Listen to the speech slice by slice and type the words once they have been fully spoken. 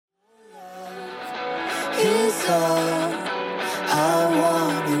It's all I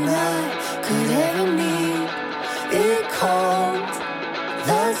want and I could ever need. It calmed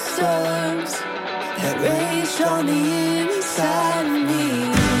the storms that raged on the inside of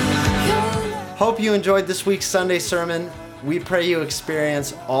me. Hope you enjoyed this week's Sunday sermon. We pray you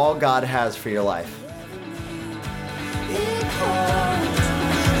experience all God has for your life. It calmed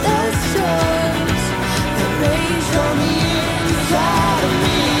the storms that raged on the inside of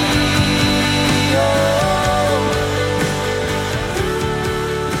me.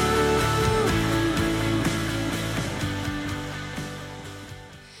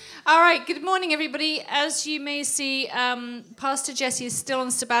 All right, good morning, everybody. As you may see, Pastor Jesse is still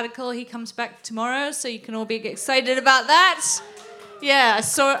on sabbatical. He comes back tomorrow, so you can all be excited about that. Yeah,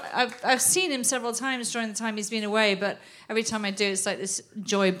 so I've seen him several times during the time he's been away, but every time I do, it's like this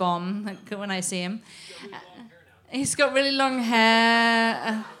joy bomb when I see him. He's got really long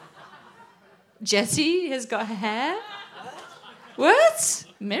hair. Jesse has got hair? What?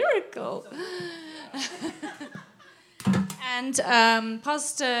 Miracle. And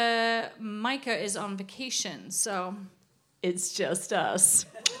Pastor Micah is on vacation, so it's just us.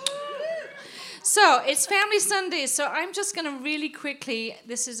 So it's Family Sunday, so I'm just going to really quickly,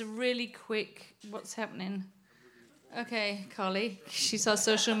 this is a really quick, what's happening? Okay, Carly, she's our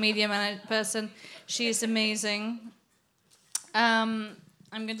social media person. She is amazing. I'm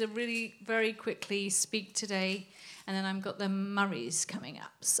going to really very quickly speak today. And then I've got the Murrays coming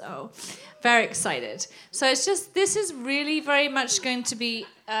up, so very excited. So it's just, this is really very much going to be,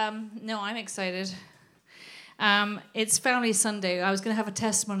 no, I'm excited. It's Family Sunday. I was going to have a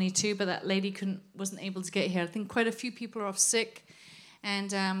testimony too, but that lady wasn't able to get here. I think quite a few people are off sick,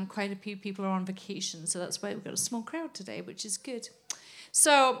 and quite a few people are on vacation, so that's why we've got a small crowd today, which is good.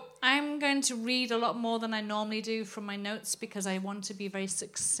 So I'm going to read a lot more than I normally do from my notes because I want to be very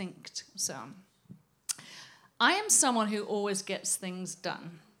succinct, so... I am someone who always gets things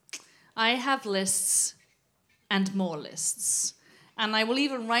done. I have lists and more lists. And I will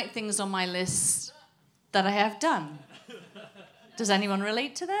even write things on my list that I have done. Does anyone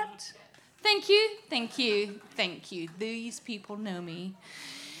relate to that? Thank you, thank you, thank you. These people know me.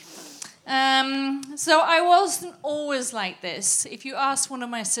 So I wasn't always like this. If you ask one of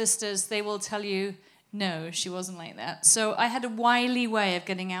my sisters, they will tell you, no, she wasn't like that. So I had a wily way of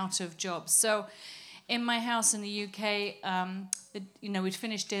getting out of jobs. So in my house in the UK, we'd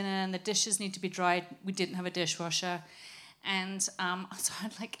finished dinner and the dishes need to be dried. We didn't have a dishwasher. And so I'm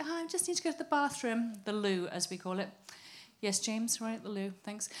like, I just need to go to the bathroom, the loo, as we call it. Yes, James, right, the loo,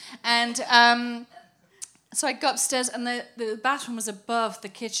 thanks. And so I got upstairs and the bathroom was above the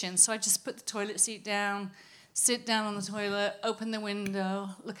kitchen. So I just put the toilet seat down, sit down on the toilet, open the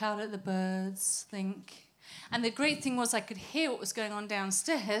window, look out at the birds, think. And the great thing was I could hear what was going on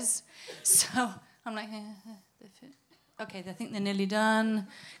downstairs. So... I'm like, okay, I think they're nearly done.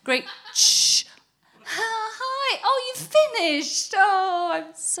 Great. Shh. Hi. Oh, you finished. Oh,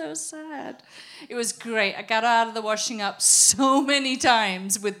 I'm so sad. It was great. I got out of the washing up so many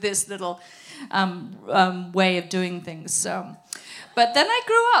times with this little way of doing things. So, but then I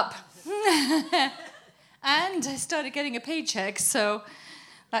grew up. And I started getting a paycheck, so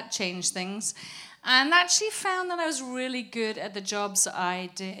that changed things. And actually found that I was really good at the jobs I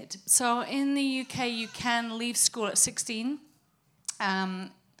did. So in the UK, you can leave school at 16. I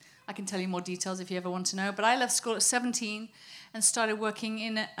can tell you more details if you ever want to know. But I left school at 17 and started working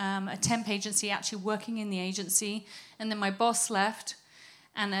in a temp agency, actually working in the agency. And then my boss left.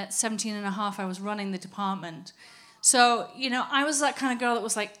 And at 17 and a half, I was running the department. So, I was that kind of girl that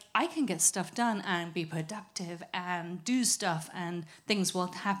was like, I can get stuff done and be productive and do stuff and things will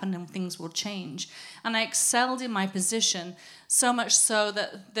happen and things will change. And I excelled in my position, so much so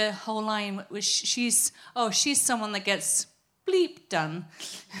that the whole line was, she's someone that gets bleep done.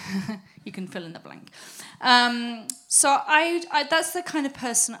 You can fill in the blank. So I that's the kind of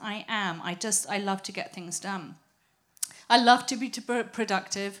person I am. I love to get things done. I love to be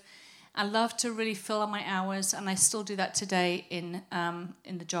productive. I love to really fill up my hours, and I still do that today in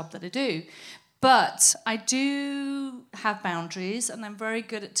the job that I do. But I do have boundaries, and I'm very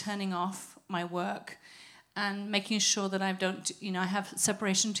good at turning off my work and making sure that I don't, I have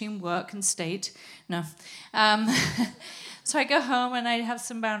separation between work and state. No. So I go home and I have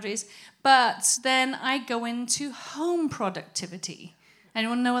some boundaries. But then I go into home productivity.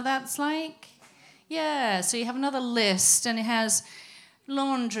 Anyone know what that's like? Yeah, so you have another list, and it has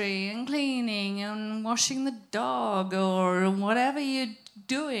laundry and cleaning and washing the dog or whatever you're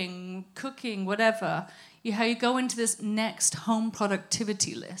doing, cooking, whatever. You go into this next home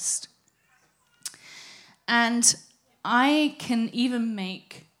productivity list. And I can even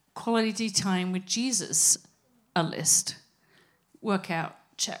make quality time with Jesus a list. Workout,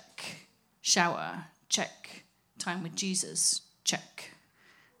 check. Shower, check. Time with Jesus, check.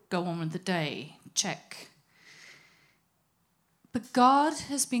 Go on with the day, check. But God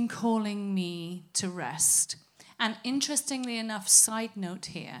has been calling me to rest. And interestingly enough, side note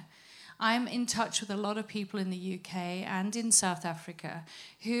here, I'm in touch with a lot of people in the UK and in South Africa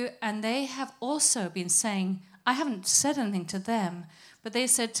and they have also been saying, I haven't said anything to them, but they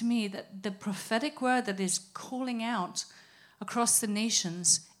said to me that the prophetic word that is calling out across the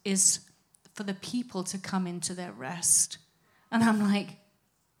nations is for the people to come into their rest. And I'm like,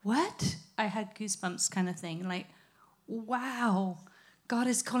 what? I had goosebumps kind of thing, like, wow. God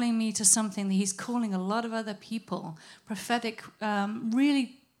is calling me to something that he's calling a lot of other people, prophetic,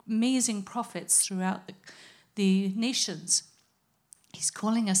 really amazing prophets throughout the nations. He's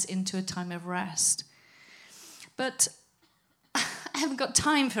calling us into a time of rest. But I haven't got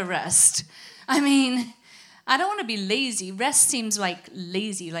time for rest. I mean, I don't want to be lazy. Rest seems like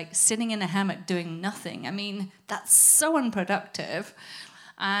lazy, like sitting in a hammock doing nothing. I mean, that's so unproductive.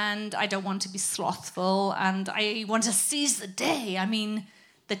 And I don't want to be slothful, and I want to seize the day. I mean,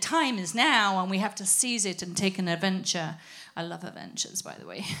 the time is now, and we have to seize it and take an adventure. I love adventures, by the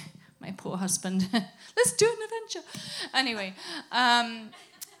way. My poor husband. Let's do an adventure. Anyway,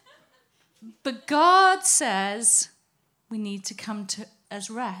 but God says we need to come to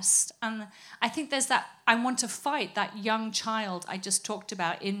as rest. And I think there's that, I want to fight that young child I just talked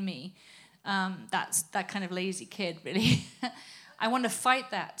about in me. That's that kind of lazy kid, really. I want to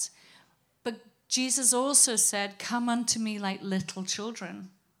fight that. But Jesus also said, come unto me like little children.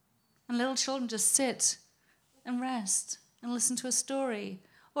 And little children just sit and rest and listen to a story.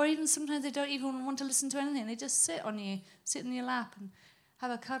 Or even sometimes they don't even want to listen to anything. They just sit on you, sit in your lap and have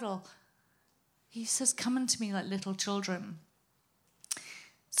a cuddle. He says, come unto me like little children.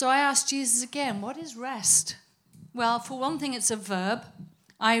 So I asked Jesus again, what is rest? Well, for one thing, it's a verb.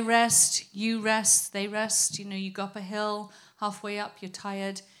 I rest, you rest, they rest. You know, you go up a hill, halfway up, you're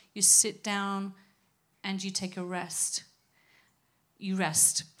tired, you sit down, and you take a rest. You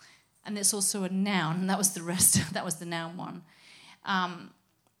rest. And it's also a noun, and that was the rest, that was the noun one.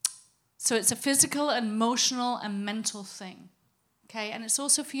 So it's a physical, emotional, and mental thing. Okay, and it's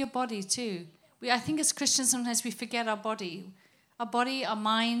also for your body too. I think as Christians, sometimes we forget our body. Our body, our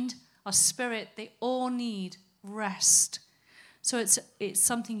mind, our spirit, they all need rest. So it's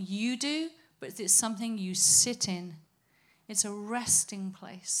something you do, but it's something you sit in. It's a resting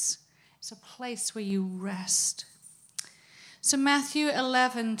place. It's a place where you rest. So Matthew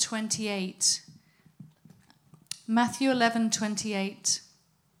 11:28. Matthew 11:28.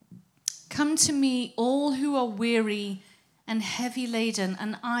 Come to me, all who are weary and heavy laden,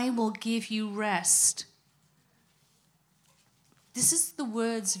 and I will give you rest. This is the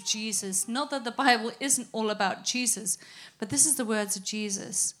words of Jesus. Not that the Bible isn't all about Jesus, but this is the words of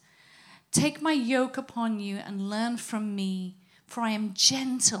Jesus. Take my yoke upon you and learn from me, for I am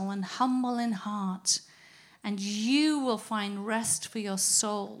gentle and humble in heart, and you will find rest for your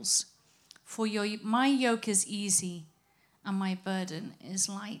souls. For my yoke is easy and my burden is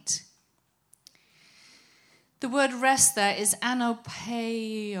light. The word rest there is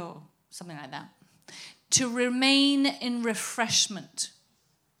anopeo, something like that. To remain in refreshment.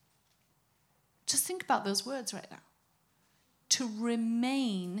 Just think about those words right now. To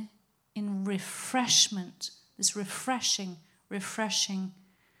remain in refreshment. This refreshing.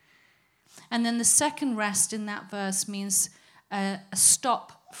 And then the second rest in that verse means a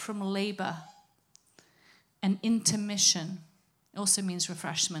stop from labor. An intermission. It also means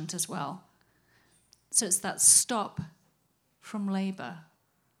refreshment as well. So it's that stop from labor,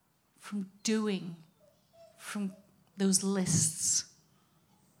 from doing, from those lists.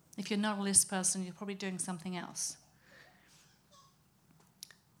 If you're not a list person, you're probably doing something else.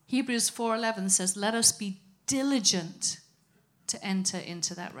 Hebrews 4:11 says, let us be diligent to enter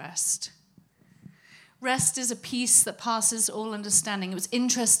into that rest. Rest is a peace that passes all understanding. It was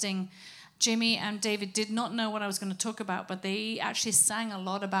interesting. Jimmy and David did not know what I was going to talk about, but they actually sang a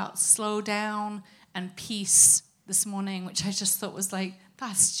lot about slow down and peace this morning, which I just thought was like,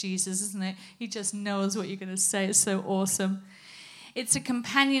 that's Jesus, isn't it? He just knows what you're going to say. It's so awesome. It's a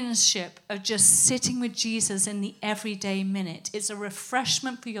companionship of just sitting with Jesus in the everyday minute. It's a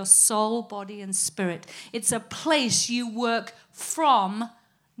refreshment for your soul, body, and spirit. It's a place you work from,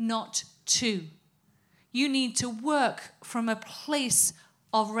 not to. You need to work from a place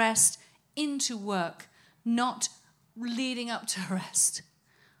of rest into work, not leading up to rest.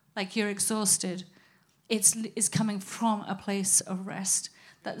 Like you're exhausted. It's coming from a place of rest.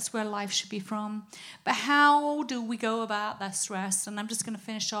 That's where life should be from. But how do we go about this rest? And I'm just going to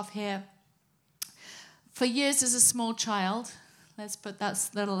finish off here. For years as a small child, let's put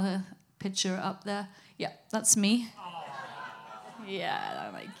that little picture up there. Yeah, that's me. Yeah,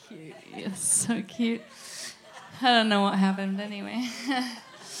 I'm like cute. You're so cute. I don't know what happened anyway.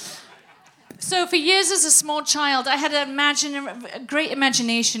 So for years as a small child, I had a great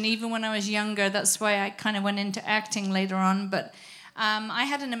imagination, even when I was younger. That's why I kind of went into acting later on. But I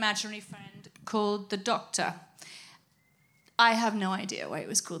had an imaginary friend called the Doctor. I have no idea why it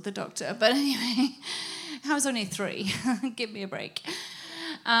was called the Doctor. But anyway, I was only 3. Give me a break.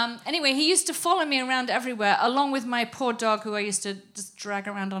 Anyway, he used to follow me around everywhere, along with my poor dog, who I used to just drag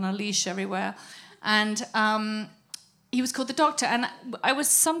around on a leash everywhere. And he was called the Doctor. And I would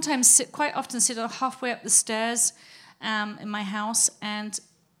sometimes quite often sit halfway up the stairs in my house, and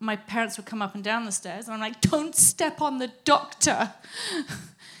my parents would come up and down the stairs, and I'm like, don't step on the Doctor.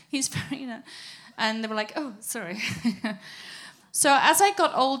 He's very, and they were like, oh, sorry. So as I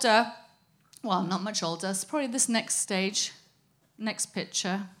got older, well, not much older, it's probably this next stage. Next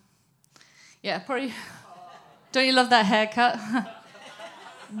picture. Yeah, probably. Don't you love that haircut?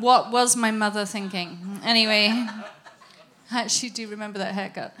 What was my mother thinking? Anyway, I actually do remember that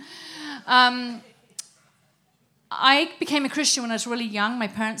haircut. I became a Christian when I was really young. My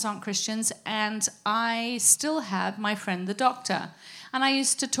parents aren't Christians, and I still had my friend the Doctor. And I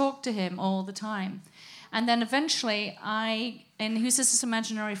used to talk to him all the time. And then eventually and he was just this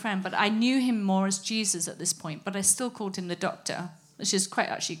imaginary friend, but I knew him more as Jesus at this point, but I still called him the Doctor, which is quite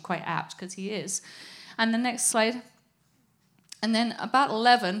apt, because he is. And the next slide. And then about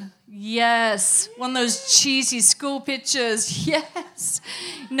 11, yes, one of those cheesy school pictures, yes.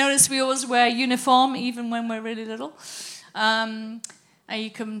 Notice we always wear uniform, even when we're really little. You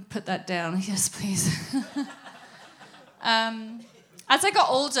can put that down, yes, please. As I got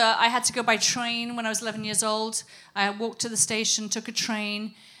older, I had to go by train when I was 11 years old. I walked to the station, took a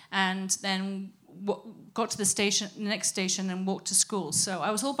train, and then got to the next station and walked to school. So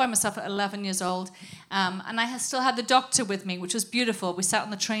I was all by myself at 11 years old. And I still had the Doctor with me, which was beautiful. We sat on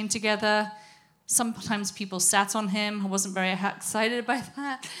the train together. Sometimes people sat on him. I wasn't very excited by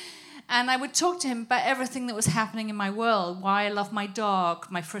that. And I would talk to him about everything that was happening in my world, why I love my dog,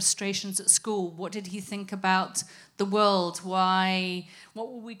 my frustrations at school, what did he think about the world, what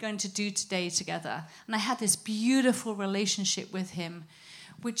were we going to do today together? And I had this beautiful relationship with him,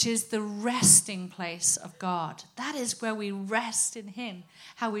 which is the resting place of God. That is where we rest in him,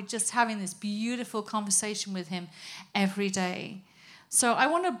 how we're just having this beautiful conversation with him every day. So I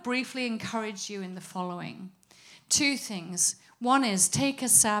want to briefly encourage you in the following. 2 things. One is take a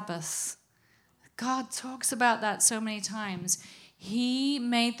Sabbath. God talks about that so many times. He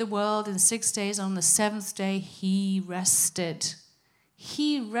made the world in 6 days. On the 7th day, he rested.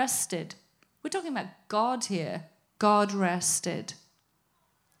 He rested. We're talking about God here. God rested.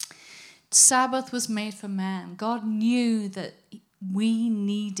 Sabbath was made for man. God knew that we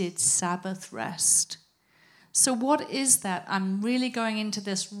needed Sabbath rest. So what is that? I'm really going into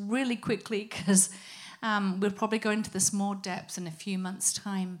this really quickly because we'll probably go into this more depth in a few months'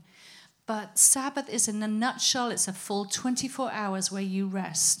 time. But Sabbath is, in a nutshell, it's a full 24 hours where you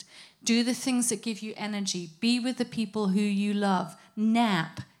rest. Do the things that give you energy. Be with the people who you love.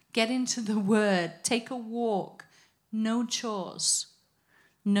 Nap. Get into the Word. Take a walk. No chores.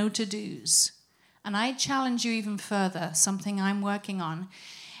 No to-dos. And I challenge you even further, something I'm working on,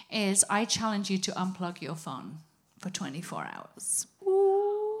 is I challenge you to unplug your phone for 24 hours. Ooh.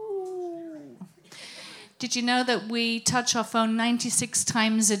 Did you know that we touch our phone 96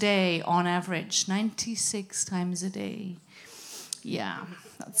 times a day on average? 96 times a day. Yeah,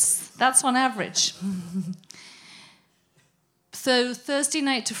 that's on average. So Thursday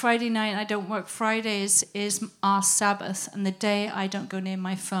night to Friday night, I don't work. Fridays is our Sabbath, and the day I don't go near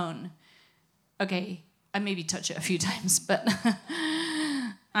my phone. Okay, I maybe touch it a few times, but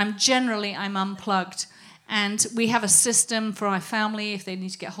I'm unplugged. And we have a system for our family if they need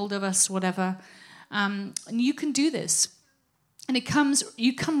to get hold of us, whatever. And you can do this. And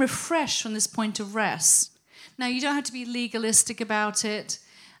you come refreshed from this point of rest. Now, you don't have to be legalistic about it,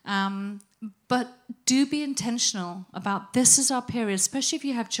 but do be intentional about this is our period, especially if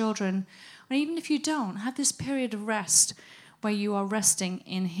you have children, or even if you don't, have this period of rest where you are resting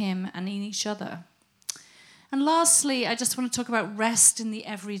in him and in each other. And lastly, I just want to talk about rest in the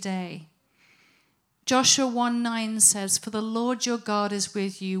everyday. Joshua 1:9 says, "For the Lord your God is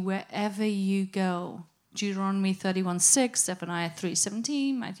with you wherever you go." Deuteronomy 31:6, Zephaniah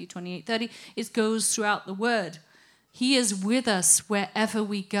 3:17, Matthew 28:30. It goes throughout the word. He is with us wherever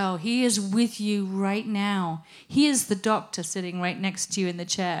we go. He is with you right now. He is the Doctor sitting right next to you in the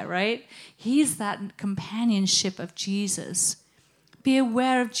chair, right? He's that companionship of Jesus. Be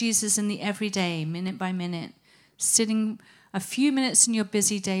aware of Jesus in the everyday, minute by minute, sitting a few minutes in your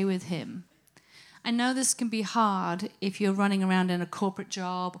busy day with him. I know this can be hard if you're running around in a corporate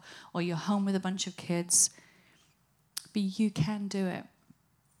job or you're home with a bunch of kids, but you can do it.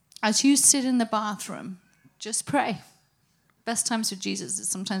 As you sit in the bathroom, just pray. Best times with Jesus is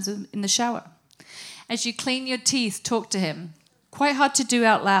sometimes in the shower. As you clean your teeth, talk to him. Quite hard to do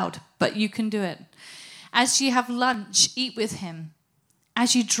out loud, but you can do it. As you have lunch, eat with him.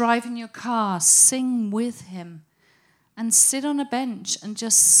 As you drive in your car, sing with him. And sit on a bench and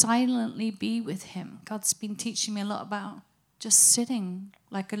just silently be with him. God's been teaching me a lot about just sitting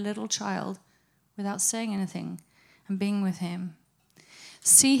like a little child without saying anything and being with him.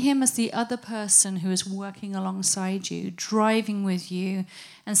 See him as the other person who is working alongside you, driving with you,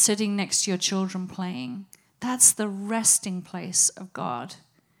 and sitting next to your children playing. That's the resting place of God.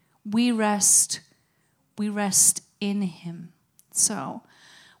 We rest in him. So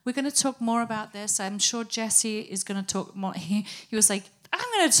we're going to talk more about this. I'm sure Jesse is going to talk more. He was like, I'm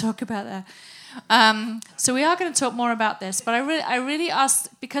going to talk about that. So we are going to talk more about this, but I really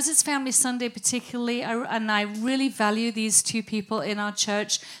asked, because it's Family Sunday particularly, and I really value these two people in our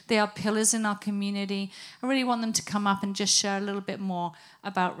church. They are pillars in our community. I really want them to come up and just share a little bit more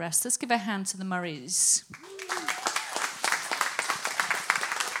about rest. Let's give a hand to the Murrays.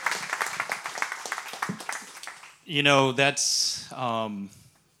 You know, that's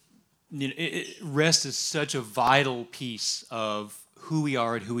rest is such a vital piece of who we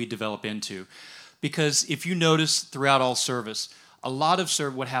are and who we develop into. Because if you notice throughout all service, a lot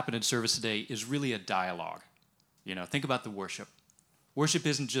of what happened in service today is really a dialogue. You know, think about the worship. Worship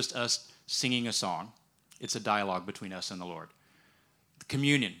isn't just us singing a song. It's a dialogue between us and the Lord. The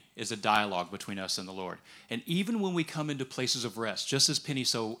communion is a dialogue between us and the Lord. And even when we come into places of rest, just as Penny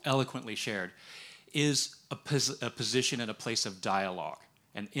so eloquently shared, is a position and a place of dialogue.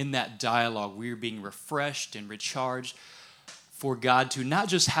 And in that dialogue, we're being refreshed and recharged for God to not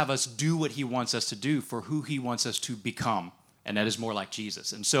just have us do what he wants us to do, for who he wants us to become, and that is more like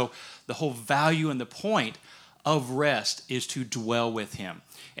Jesus. And so the whole value and the point of rest is to dwell with him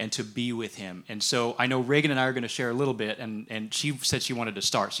and to be with him. And so I know Reagan and I are going to share a little bit, and she said she wanted to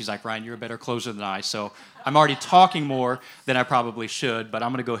start. She's like, Ryan, you're a better closer than I, so I'm already talking more than I probably should, but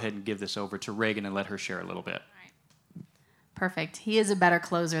I'm going to go ahead and give this over to Reagan and let her share a little bit. Perfect. He is a better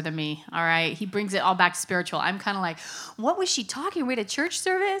closer than me, all right? He brings it all back spiritual. I'm kind of like, what was she talking? We had a church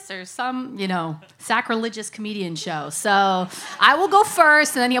service or some, sacrilegious comedian show. So I will go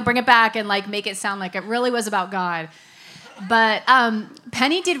first, and then he'll bring it back and, make it sound like it really was about God. But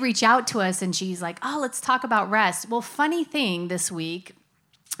Penny did reach out to us, and she's like, oh, let's talk about rest. Well, funny thing this week,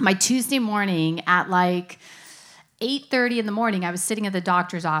 my Tuesday morning at 8:30 in the morning, I was sitting at the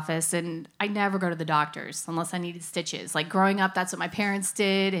doctor's office, and I never go to the doctor's unless I needed stitches. Growing up, that's what my parents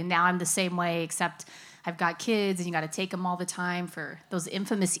did, and now I'm the same way, except I've got kids, and you got to take them all the time for those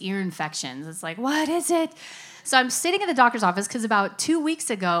infamous ear infections. It's like, what is it? So I'm sitting at the doctor's office because about 2 weeks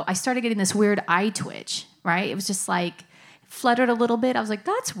ago, I started getting this weird eye twitch, right? It was just fluttered a little bit. I was like,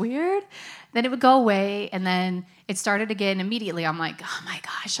 that's weird. Then it would go away, and then it started again immediately. I'm like, oh my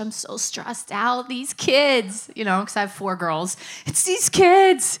gosh, I'm so stressed out. These kids, because I have 4 girls. It's these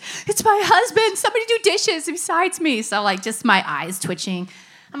kids. It's my husband. Somebody do dishes besides me. So just my eyes twitching.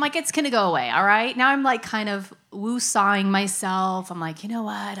 I'm like, it's going to go away, all right? Now I'm kind of woo-sawing myself. I'm like, you know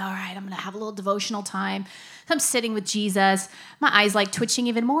what? All right, I'm going to have a little devotional time. I'm sitting with Jesus. My eyes twitching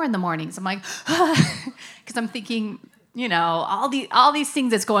even more in the mornings. I'm like, because I'm thinking, all these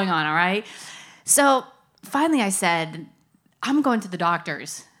things that's going on, all right? So finally I said, I'm going to the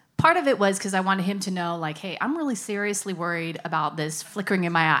doctor's. Part of it was because I wanted him to know, hey, I'm really seriously worried about this flickering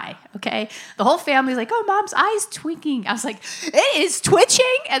in my eye, okay? The whole family's like, oh, Mom's eye's twinking. I was like, it is twitching,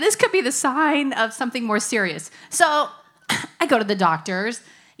 and this could be the sign of something more serious. So I go to the doctor's,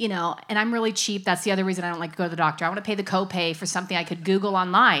 and I'm really cheap. That's the other reason I don't like to go to the doctor. I want to pay the copay for something I could Google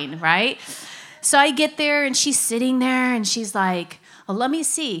online, right? So I get there, and she's sitting there, and she's like, well, let me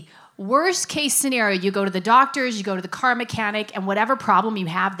see. Worst case scenario, you go to the doctors, you go to the car mechanic, and whatever problem you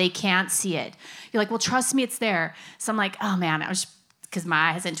have, they can't see it. You're like, well, trust me, it's there. So I'm like, oh, man, because my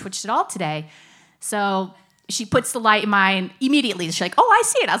eye hasn't twitched at all today. So she puts the light in mine immediately. She's like, oh, I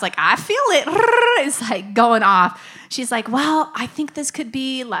see it. I was like, I feel it. It's going off. She's like, well, I think this could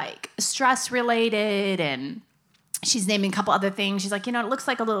be stress-related, and she's naming a couple other things. She's like, it looks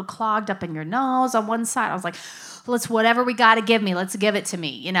like a little clogged up in your nose on one side. I was like, let's whatever we got to give me, let's give it to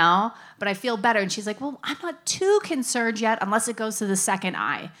me, But I feel better. And she's like, well, I'm not too concerned yet unless it goes to the second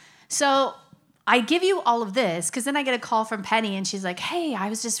eye. So I give you all of this because then I get a call from Penny, and she's like, hey, I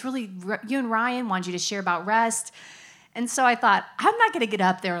was just you and Ryan wanted you to share about rest. And so I thought, I'm not going to get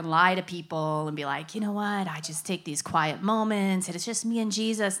up there and lie to people and be like, you know what, I just take these quiet moments and it's just me and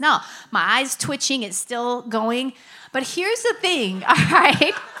Jesus. No, my eyes twitching, it's still going. But here's the thing, all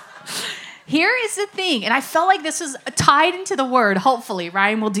right? Here is the thing, and I felt like this was tied into the word, hopefully.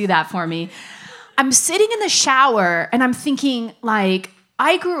 Ryan will do that for me. I'm sitting in the shower, and I'm thinking, like,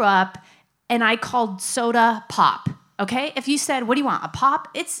 I grew up, and I called soda pop, okay? If you said, what do you want, a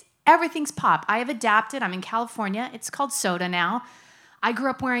pop? Everything's pop. I have adapted. I'm in California. It's called soda now. I grew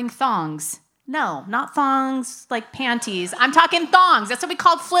up wearing thongs. No, not thongs like panties. I'm talking thongs. That's what we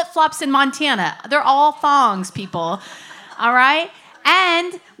called flip-flops in Montana. They're all thongs, people, all right?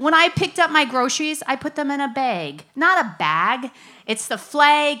 And when I picked up my groceries, I put them in a bag. Not a bag. It's the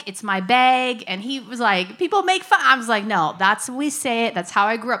flag. It's my bag. And he was like, people make fun. I was like, no, that's what we say it. That's how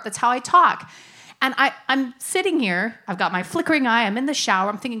I grew up. That's how I talk. And I'm sitting here. I've got my flickering eye. I'm in the shower.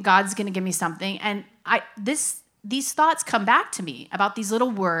 I'm thinking God's going to give me something. And these thoughts come back to me about these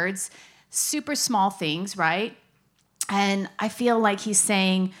little words, super small things, right? And I feel like he's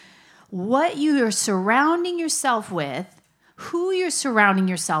saying, what you are surrounding yourself with, who you're surrounding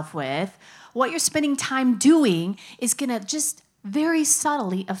yourself with, what you're spending time doing is going to just very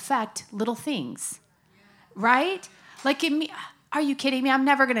subtly affect little things, right? Like in me, are you kidding me? I'm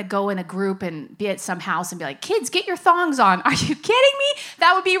never going to go in a group and be at some house and be like, kids, get your thongs on. Are you kidding me?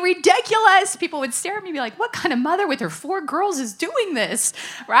 That would be ridiculous. People would stare at me and be like, what kind of mother with her 4 girls is doing this,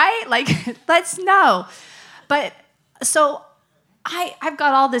 right? Like, let's know. But so I've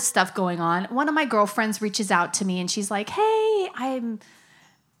got all this stuff going on. One of my girlfriends reaches out to me and she's like, hey,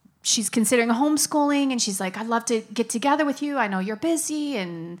 she's considering homeschooling and she's like, I'd love to get together with you. I know you're busy.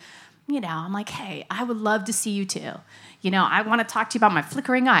 And, I'm like, hey, I would love to see you too. I want to talk to you about my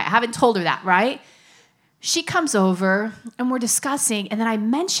flickering eye. I haven't told her that, right? She comes over and we're discussing and then I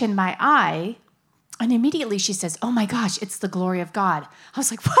mention my eye. And immediately she says, oh my gosh, it's the glory of God. I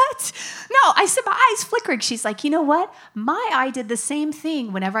was like, what? No, I said, my eye's flickering. She's like, you know what? My eye did the same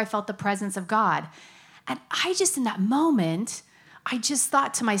thing whenever I felt the presence of God. And I just, in that moment, I just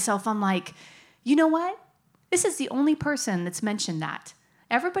thought to myself, I'm like, you know what? This is the only person that's mentioned that.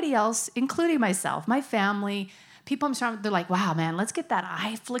 Everybody else, including myself, my family, people I'm surrounded, they're like, wow, man, let's get that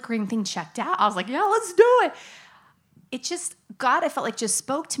eye flickering thing checked out. I was like, yeah, let's do it. It just, God, I felt like just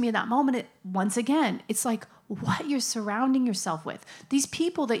spoke to me in that moment. Once again, it's like what you're surrounding yourself with. These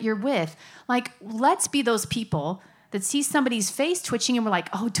people that you're with, like, let's be those people that see somebody's face twitching and we're like,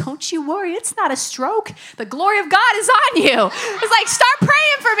 oh, don't you worry. It's not a stroke. The glory of God is on you. It's like, start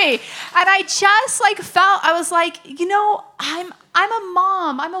praying for me. And I just felt, I was like, I'm a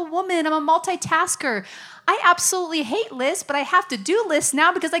mom. I'm a woman. I'm a multitasker. I absolutely hate lists, but I have to do lists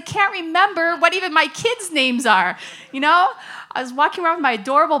now because I can't remember what even my kids' names are. I was walking around with my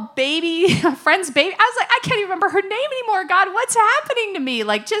adorable baby, my friend's baby. I was like, I can't even remember her name anymore. God, what's happening to me?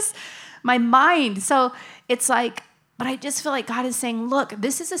 Like, just my mind. So it's like, but I just feel like God is saying, look,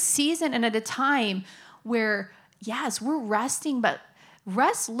 this is a season and at a time where, yes, we're resting, but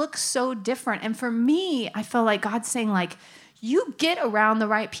rest looks so different. And for me, I feel like God's saying, like, you get around the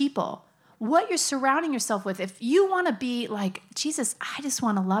right people. What you're surrounding yourself with. If you want to be like, Jesus, I just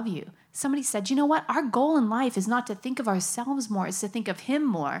want to love you. Somebody said, you know what? Our goal in life is not to think of ourselves more, it's to think of him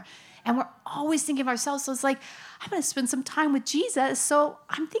more. And we're always thinking of ourselves. So it's like, I'm going to spend some time with Jesus. So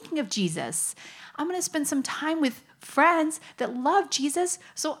I'm thinking of Jesus. I'm going to spend some time with friends that love Jesus.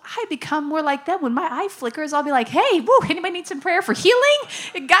 So I become more like them. When my eye flickers, I'll be like, hey, woo, anybody need some prayer for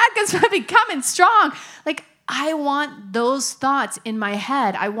healing? God is becoming strong. Like, I want those thoughts in my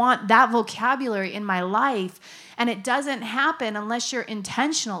head. I want that vocabulary in my life. And it doesn't happen unless you're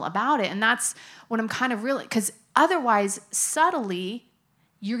intentional about it. And that's what I'm kind of really, because otherwise, subtly,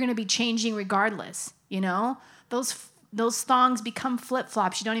 you're going to be changing regardless. Those thongs become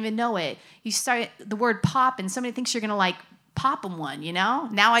flip-flops. You don't even know it. You start the word pop and somebody thinks you're going to pop them one, Now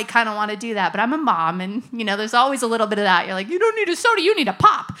I kind of want to do that, but I'm a mom and, there's always a little bit of that. You're like, you don't need a soda, you need a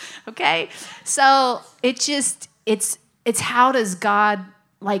pop, okay? So it's how does God,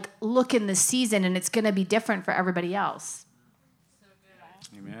 look in the season, and it's going to be different for everybody else.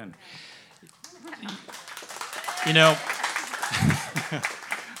 Amen.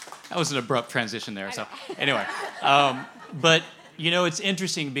 That was an abrupt transition there. So anyway, but it's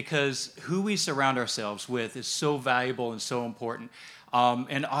interesting because who we surround ourselves with is so valuable and so important.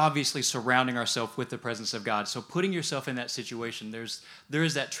 And obviously surrounding ourselves with the presence of God. So putting yourself in that situation, there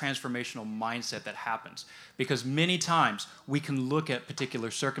is that transformational mindset that happens. Because many times we can look at particular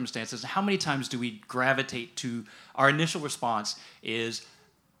circumstances. How many times do we gravitate to our initial response is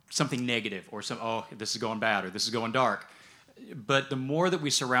something negative or oh, this is going bad or this is going dark. but the more that we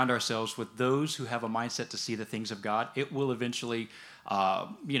surround ourselves with those who have a mindset to see the things of God, it will eventually,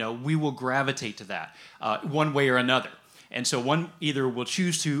 we will gravitate to that one way or another. And so one either will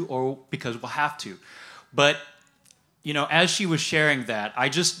choose to or because we'll have to. But, as she was sharing that,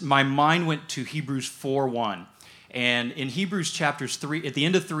 my mind went to Hebrews 4:1. And in Hebrews chapters 3, at the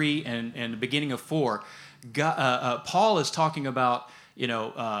end of 3 and the beginning of 4, Paul is talking about,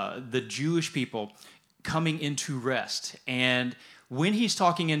 the Jewish people coming into rest. And when he's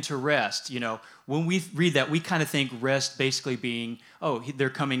talking into rest, when we read that, we kind of think rest basically being, they're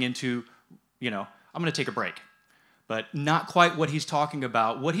coming into, I'm going to take a break. But not quite what he's talking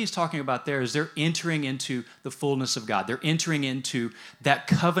about. What he's talking about there is they're entering into the fullness of God. They're entering into that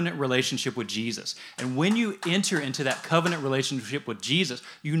covenant relationship with Jesus. And when you enter into that covenant relationship with Jesus,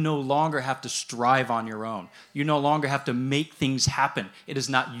 you no longer have to strive on your own. You no longer have to make things happen. It is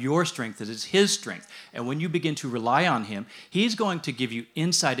not your strength, it is his strength. And when you begin to rely on him, he's going to give you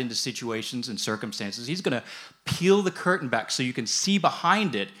insight into situations and circumstances. He's going to peel the curtain back so you can see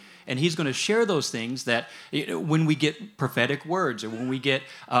behind it. And he's going to share those things that when we get prophetic words or when we get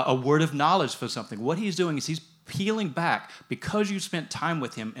a word of knowledge for something, what he's doing is he's peeling back because you spent time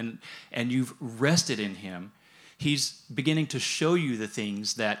with him and you've rested in him. He's beginning to show you the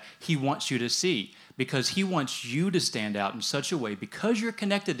things that he wants you to see because he wants you to stand out in such a way because you're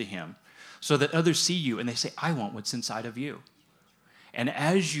connected to him so that others see you and they say, I want what's inside of you. And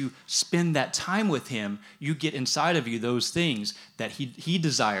as you spend that time with him, you get inside of you those things that he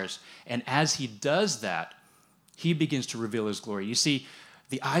desires. And as he does that, he begins to reveal his glory. You see,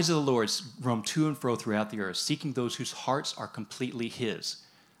 the eyes of the Lord roam to and fro throughout the earth, seeking those whose hearts are completely his,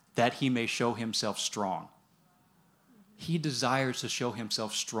 that he may show himself strong. He desires to show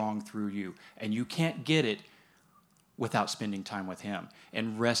himself strong through you. And you can't get it without spending time with him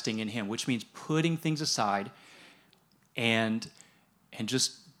and resting in him, which means putting things aside and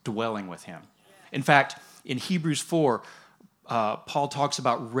just dwelling with him. In fact, in Hebrews 4, Paul talks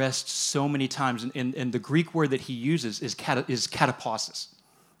about rest so many times, and the Greek word that he uses is kataposis.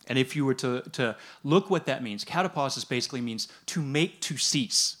 And if you were to look what that means, kataposis basically means to make to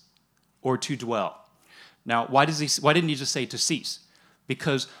cease or to dwell. Now, why didn't he just say to cease?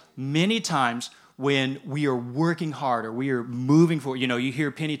 Because many times when we are working hard or we are moving forward, you hear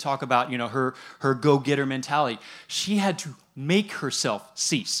Penny talk about, her go-getter mentality. She had to make herself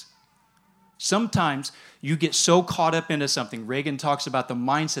cease. Sometimes you get so caught up into something. Reagan talks about the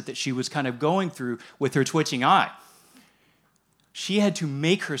mindset that she was kind of going through with her twitching eye. She had to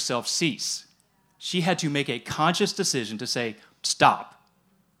make herself cease. She had to make a conscious decision to say, stop.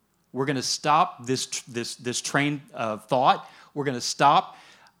 We're going to stop this train of thought. We're going to stop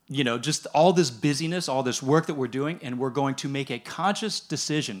just all this busyness, all this work that we're doing, and we're going to make a conscious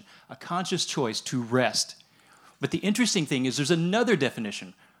decision, a conscious choice to rest. But the interesting thing is there's another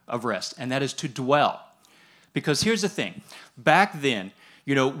definition of rest, and that is to dwell. Because here's the thing. Back then,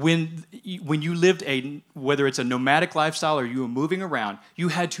 when you lived whether it's a nomadic lifestyle or you were moving around, you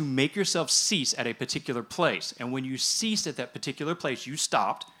had to make yourself cease at a particular place. And when you ceased at that particular place, you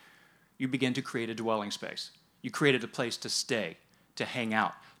stopped, you began to create a dwelling space. You created a place to stay, to hang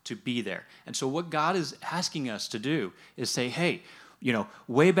out, to be there. And so what God is asking us to do is say, hey,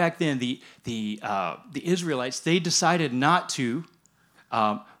 way back then, the Israelites, they decided not to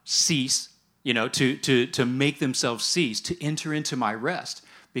cease, to make themselves cease, to enter into my rest.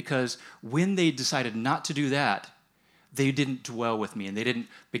 Because when they decided not to do that, they didn't dwell with me and they didn't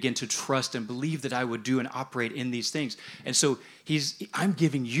begin to trust and believe that I would do and operate in these things. And so I'm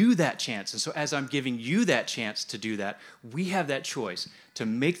giving you that chance. And so as I'm giving you that chance to do that, we have that choice to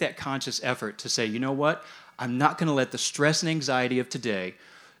make that conscious effort to say, you know what? I'm not going to let the stress and anxiety of today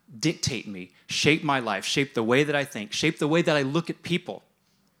dictate me, shape my life, shape the way that I think, shape the way that I look at people,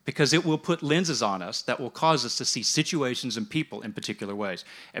 because it will put lenses on us that will cause us to see situations and people in particular ways.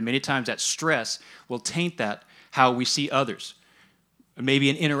 And many times that stress will taint that how we see others. Maybe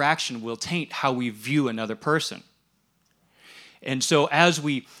an interaction will taint how we view another person. And so as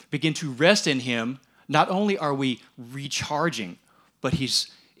we begin to rest in him, not only are we recharging, but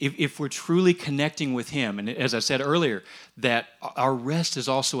if we're truly connecting with him, and as I said earlier, that our rest is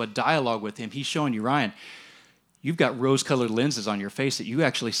also a dialogue with him. He's showing you, Ryan, you've got rose-colored lenses on your face that you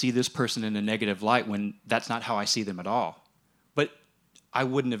actually see this person in a negative light when that's not how I see them at all. But I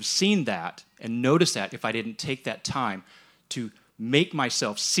wouldn't have seen that and noticed that if I didn't take that time to make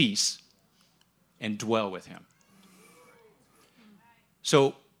myself cease and dwell with him.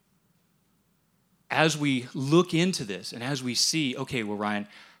 So as we look into this and as we see, okay, well, Ryan,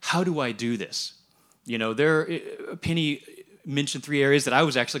 how do I do this? Penny mentioned 3 areas that I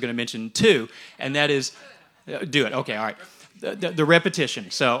was actually going to mention too, and that is, do it. Okay, all right. The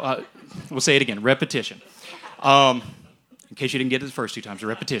repetition. So we'll say it again, repetition. In case you didn't get it the first 2 times, the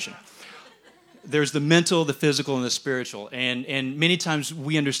repetition. There's the mental, the physical, and the spiritual. And many times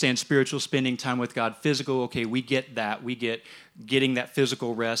we understand spiritual, spending time with God. Physical, okay, we get that. We get getting that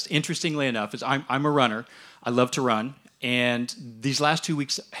physical rest. Interestingly enough, is I'm a runner. I love to run. And these last 2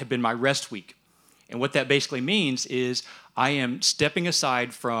 weeks have been my rest week. And what that basically means is I am stepping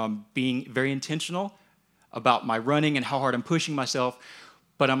aside from being very intentional about my running and how hard I'm pushing myself,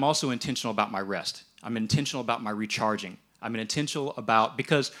 but I'm also intentional about my rest. I'm intentional about my recharging. I'm intentional about,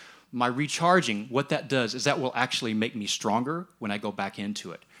 because my recharging, what that does is that will actually make me stronger when I go back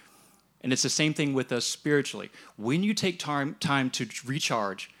into it. And it's the same thing with us spiritually. When you take time to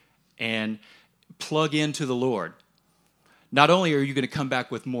recharge and plug into the Lord, not only are you going to come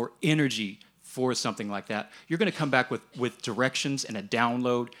back with more energy for something like that, you're going to come back with directions and a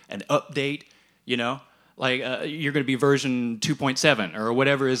download, an update, like you're going to be version 2.7 or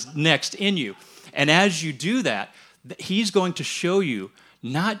whatever is next in you. And as you do that, he's going to show you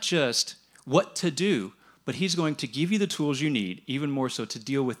not just what to do, but he's going to give you the tools you need, even more so to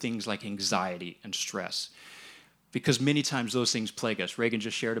deal with things like anxiety and stress. Because many times those things plague us. Reagan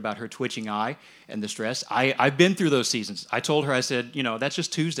just shared about her twitching eye and the stress. I've been through those seasons. I told her, I said, that's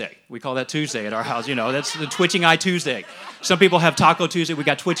just Tuesday. We call that Tuesday at our house. That's the twitching eye Tuesday. Some people have Taco Tuesday. We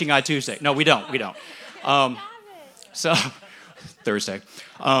got twitching eye Tuesday. No, we don't. So Thursday.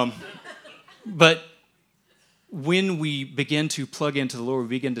 But when we begin to plug into the Lord,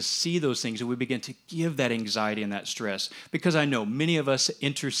 we begin to see those things and we begin to give that anxiety and that stress. Because I know many of us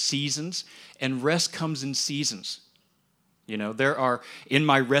enter seasons and rest comes in seasons. There are, in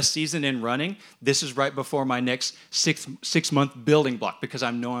my rest season in running, this is right before my next six-month building block because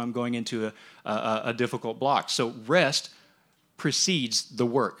I know I'm going into a difficult block. So rest precedes the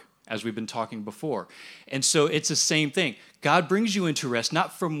work, as we've been talking before. And so it's the same thing. God brings you into rest,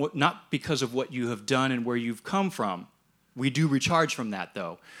 not because of what you have done and where you've come from. We do recharge from that,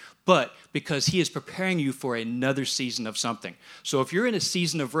 though. But because he is preparing you for another season of something. So if you're in a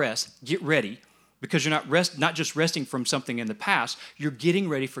season of rest, get ready, because you're not just resting from something in the past, you're getting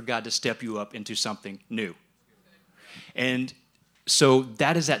ready for God to step you up into something new. And so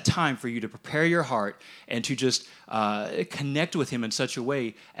that is that time for you to prepare your heart and to just connect with him in such a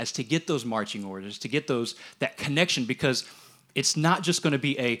way as to get those marching orders, to get that connection, because it's not just going to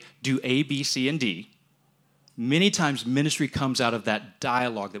be do A, B, C, and D. Many times ministry comes out of that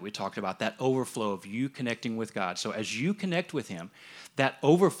dialogue that we talked about, that overflow of you connecting with God. So as you connect with him, that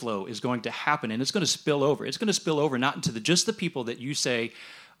overflow is going to happen, and it's going to spill over. It's going to spill over not into just the people that you say,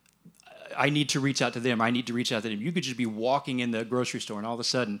 I need to reach out to them. I need to reach out to them. You could just be walking in the grocery store and all of a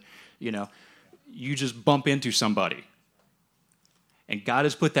sudden, you just bump into somebody. And God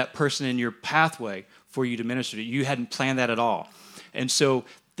has put that person in your pathway for you to minister to. You hadn't planned that at all. And so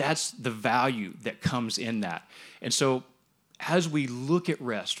that's the value that comes in that. And so as we look at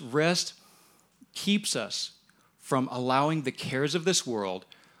rest keeps us from allowing the cares of this world,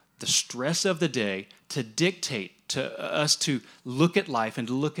 the stress of the day, to dictate to us to look at life and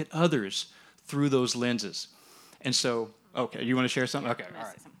to look at others through those lenses. And so, okay, you want to share something? Okay, all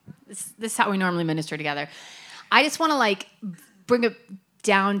right. This is how we normally minister together. I just want to bring it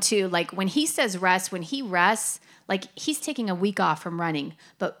down to when he says rest, when he rests, he's taking a week off from running,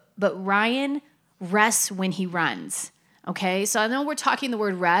 but Ryan rests when he runs. Okay, so I know we're talking the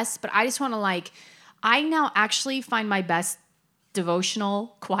word rest, but I just want to I now actually find my best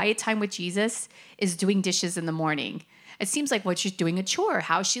devotional quiet time with Jesus is doing dishes in the morning. It seems like what she's doing a chore.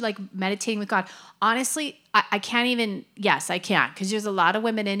 How is she meditating with God? Honestly, I can't even, yes, I can, because there's a lot of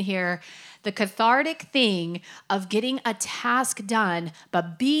women in here. The cathartic thing of getting a task done,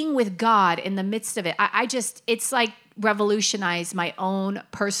 but being with God in the midst of it, it's revolutionized my own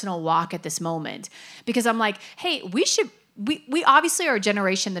personal walk at this moment. Because I'm hey, we obviously are a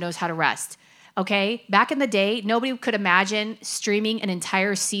generation that knows how to rest. Okay, back in the day, nobody could imagine streaming an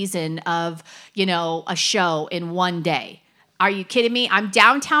entire season of, a show in one day. Are you kidding me? I'm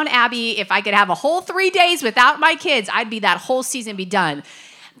Downtown Abbey. If I could have a whole 3 days without my kids, I'd be that whole season be done.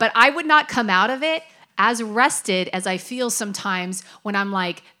 But I would not come out of it as rested as I feel sometimes when I'm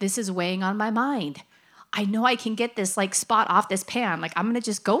this is weighing on my mind. I know I can get this spot off this pan. I'm going to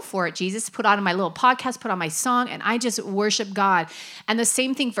just go for it, Jesus. Put on my little podcast, put on my song, and I just worship God. And the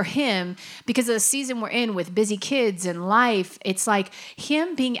same thing for him, because of the season we're in with busy kids and life, it's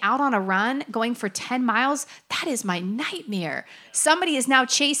him being out on a run, going for 10 miles, that is my nightmare. Somebody is now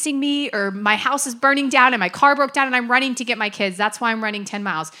chasing me, or my house is burning down and my car broke down and I'm running to get my kids. That's why I'm running 10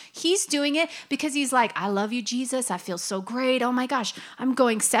 miles. He's doing it because he's I love you, Jesus. I feel so great. Oh my gosh, I'm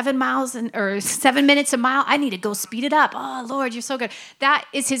going 7 minutes a mile, I need to go speed it up. Oh, Lord, you're so good. That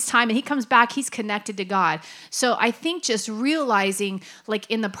is his time. And he comes back, he's connected to God. So I think just realizing, like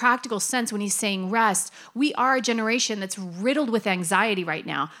in the practical sense, when he's saying rest, we are a generation that's riddled with anxiety right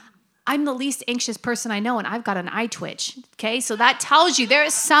now. I'm the least anxious person I know, and I've got an eye twitch, okay? So that tells you there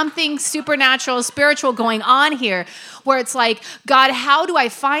is something supernatural, spiritual going on here where it's like, God, how do I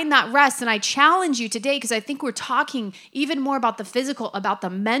find that rest? And I challenge you today, because I think we're talking even more about the physical, about the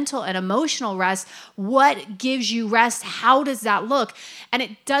mental and emotional rest. What gives you rest? How does that look? And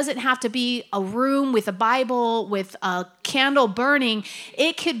it doesn't have to be a room with a Bible, with a candle burning.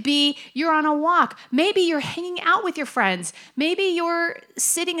 It could be you're on a walk. Maybe you're hanging out with your friends. Maybe you're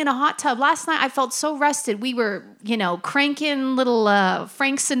sitting in a hot tub. Last night I felt so rested. We were, cranking little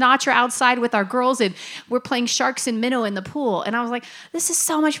Frank Sinatra outside with our girls, and we're playing sharks and minnow in the pool. And I was like, this is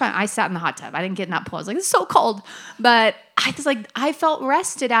so much fun. I sat in the hot tub. I didn't get in that pool. I was like, it's so cold. But I felt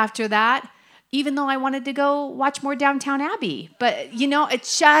rested after that, even though I wanted to go watch more Downtown Abbey. But,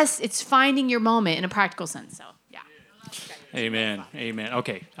 it's finding your moment in a practical sense. So, yeah. Amen. Amen.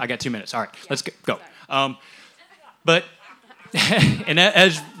 Okay, I got 2 minutes. All right, let's go. But, and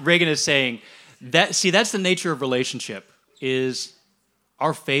as Reagan is saying, that's the nature of relationship, is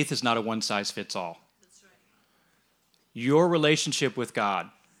our faith is not a one-size-fits-all. That's right. Your relationship with God,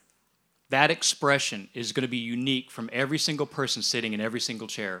 that expression is going to be unique from every single person sitting in every single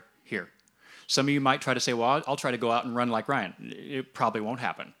chair here. Some of you might try to say, well, I'll try to go out and run like Ryan. It probably won't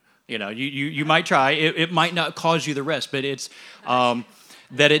happen. You might try. It might not cause you the rest, but it's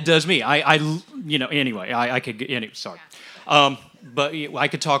that it does me. Anyway, I could, sorry. But I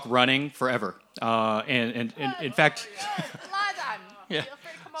could talk running forever. And in fact, yeah. Feel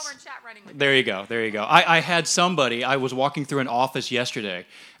free to come over and chat running with me. There you go. I had somebody, I was walking through an office yesterday,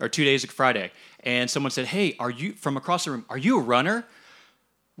 or 2 days ago, Friday, and someone said, hey, are you, from across the room, are you a runner?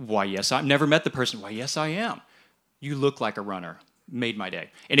 Why, yes, I've never met the person. Why, yes, I am. You look like a runner. Made my day.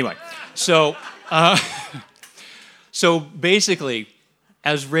 Anyway, so basically,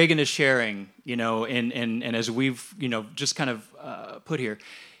 as Reagan is sharing, and as we've, just kind of put here,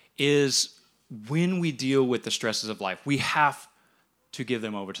 is when we deal with the stresses of life, we have to give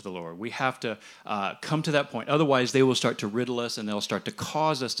them over to the Lord. We have to come to that point. Otherwise, they will start to riddle us, and they'll start to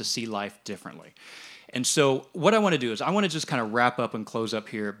cause us to see life differently. And so what I want to do is I want to just kind of wrap up and close up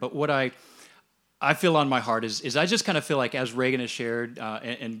here. But what I feel on my heart is I just kind of feel like, as Reagan has shared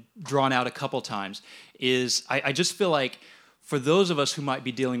and drawn out a couple times, is I just feel like for those of us who might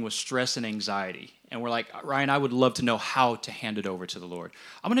be dealing with stress and anxiety, and we're like, Ryan, I would love to know how to hand it over to the Lord.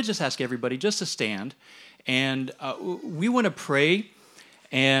 I'm going to just ask everybody just to stand, and we want to pray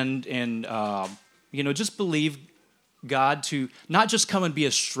and just believe God to not just come and be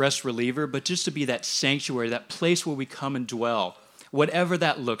a stress reliever, but just to be that sanctuary, that place where we come and dwell, whatever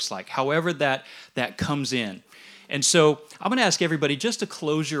that looks like, however that comes in. And so I'm going to ask everybody just to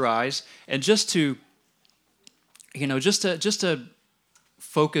close your eyes and just to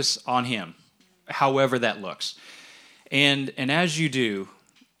focus on Him, however that looks. And as you do,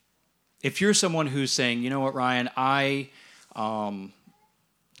 if you're someone who's saying, you know what, Ryan, I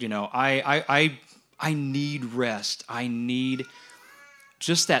need rest. I need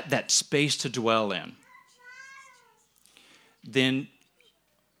just that space to dwell in. Then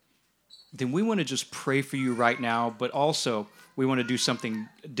we want to just pray for you right now, but also we want to do something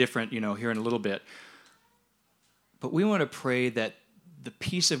different, here in a little bit. But we want to pray that the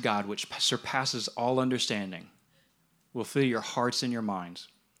peace of God, which surpasses all understanding, will fill your hearts and your minds.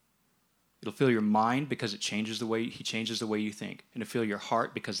 It'll fill your mind because He changes the way you think. And it'll fill your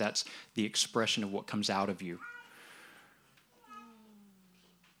heart because that's the expression of what comes out of you.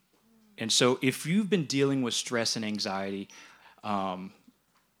 And so if you've been dealing with stress and anxiety, I'm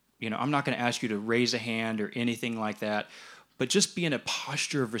not going to ask you to raise a hand or anything like that, but just be in a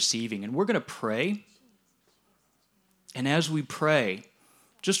posture of receiving. And we're going to pray. And as we pray,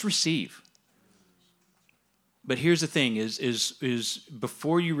 just receive. But here's the thing, is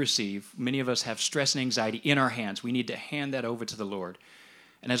before you receive, many of us have stress and anxiety in our hands. We need to hand that over to the Lord.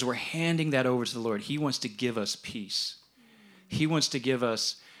 And as we're handing that over to the Lord, He wants to give us peace. He wants to give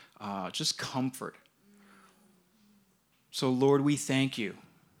us just comfort. So, Lord, we thank You.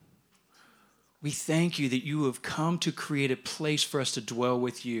 We thank You that You have come to create a place for us to dwell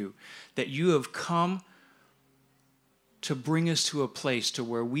with You, that You have come to bring us to a place to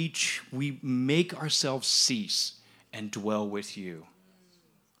where we make ourselves cease and dwell with You.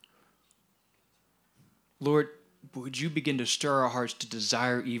 Lord, would You begin to stir our hearts to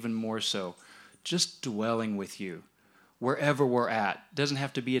desire even more so, just dwelling with You. wherever we're at. It doesn't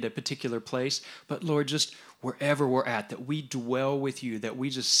have to be at a particular place, but Lord, just wherever we're at, that we dwell with you, that we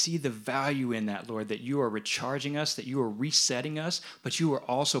just see the value in that, Lord, that you are recharging us, that you are resetting us, but you are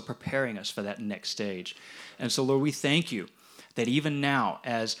also preparing us for that next stage. And so, Lord, we thank you that even now,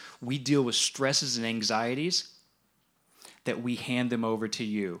 as we deal with stresses and anxieties, that we hand them over to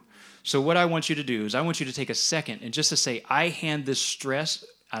you. So what I want you to do is I want you to take a second and just to say, I hand this stress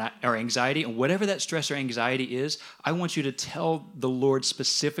or anxiety, and whatever that stress or anxiety is, I want you to tell the Lord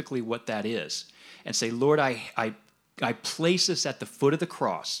specifically what that is. And say, Lord, I place this at the foot of the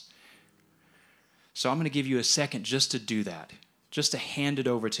cross. So I'm going to give you a second just to do that, just to hand it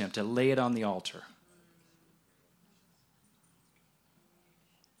over to him, to lay it on the altar.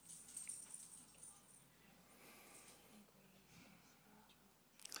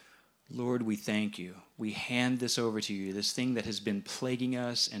 Lord, we thank you. We hand this over to you, this thing that has been plaguing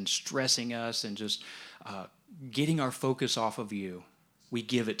us and stressing us and just getting our focus off of you. We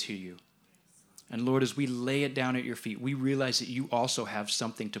give it to you. And Lord, as we lay it down at your feet, we realize that you also have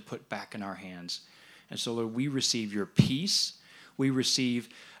something to put back in our hands. And so, Lord, we receive your peace. We receive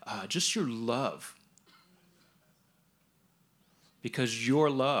just your love. Because your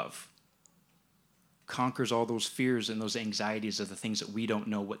love conquers all those fears and those anxieties of the things that we don't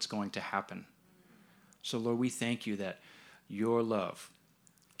know what's going to happen. So, Lord, we thank you that your love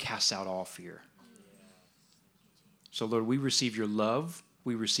casts out all fear. So, Lord, we receive your love.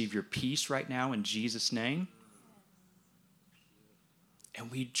 We receive your peace right now in Jesus' name.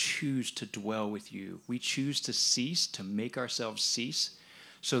 And we choose to dwell with you. We choose to cease, to make ourselves cease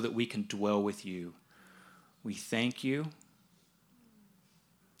so that we can dwell with you. We thank you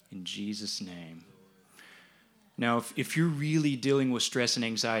in Jesus' name. Now, if you're really dealing with stress and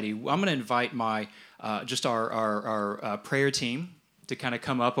anxiety, I'm going to invite my our prayer team to kind of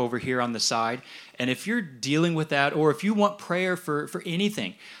come up over here on the side. And if you're dealing with that, or if you want prayer for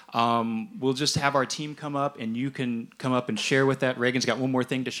anything, we'll just have our team come up and you can come up and share with that. Reagan's got one more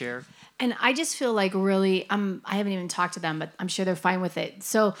thing to share. And I just feel like really, I haven't even talked to them, but I'm sure they're fine with it.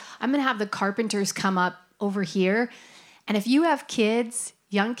 So I'm going to have the carpenters come up over here. And if you have kids,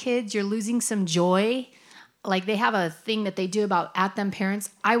 young kids, you're losing some joy, like they have a thing that they do about at them parents,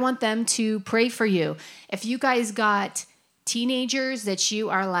 I want them to pray for you. If you guys got teenagers that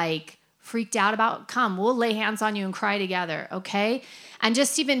you are like freaked out about, come, we'll lay hands on you and cry together, okay? And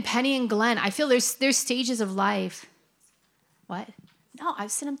just even Penny and Glenn, I feel there's stages of life. What? No,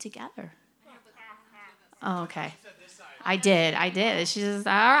 I've sent them together. Oh, okay. I did. She's just,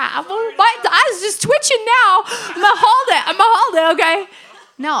 all right. I was just twitching now. I'm going to hold it, okay?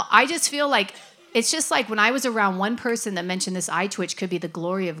 No, I just feel like, it's just like when I was around one person that mentioned this eye twitch could be the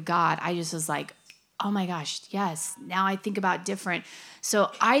glory of God, I just was like, oh my gosh, yes. Now I think about different.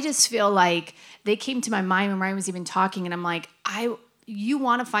 So I just feel like they came to my mind when Ryan was even talking, and I'm like, you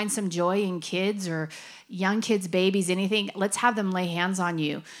want to find some joy in kids or young kids, babies, anything, let's have them lay hands on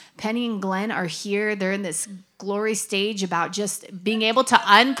you. Penny and Glenn are here. They're in this glory stage about just being able to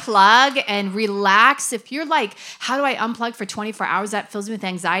unplug and relax. If you're like, how do I unplug for 24 hours? That fills me with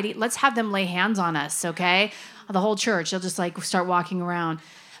anxiety. Let's have them lay hands on us, okay? The whole church, they'll just like start walking around.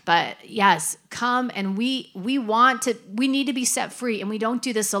 But yes, come, and we need to be set free, and we don't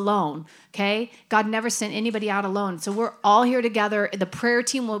do this alone, okay? God never sent anybody out alone. So we're all here together. The prayer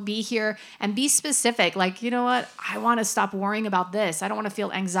team will be here, and be specific. Like, you know what? I want to stop worrying about this. I don't want to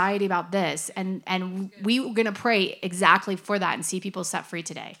feel anxiety about this. And we're going to pray exactly for that and see people set free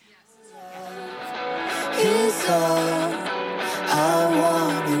today. It's all I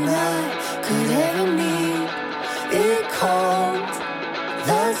want and I could ever need. It calmed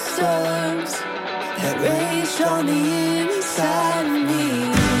the storms that raged on the inside of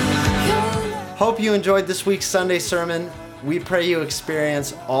me. Hope you enjoyed this week's Sunday sermon. We pray you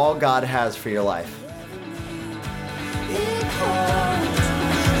experience all God has for your life. It calmed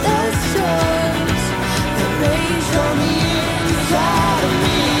the storms that raged on the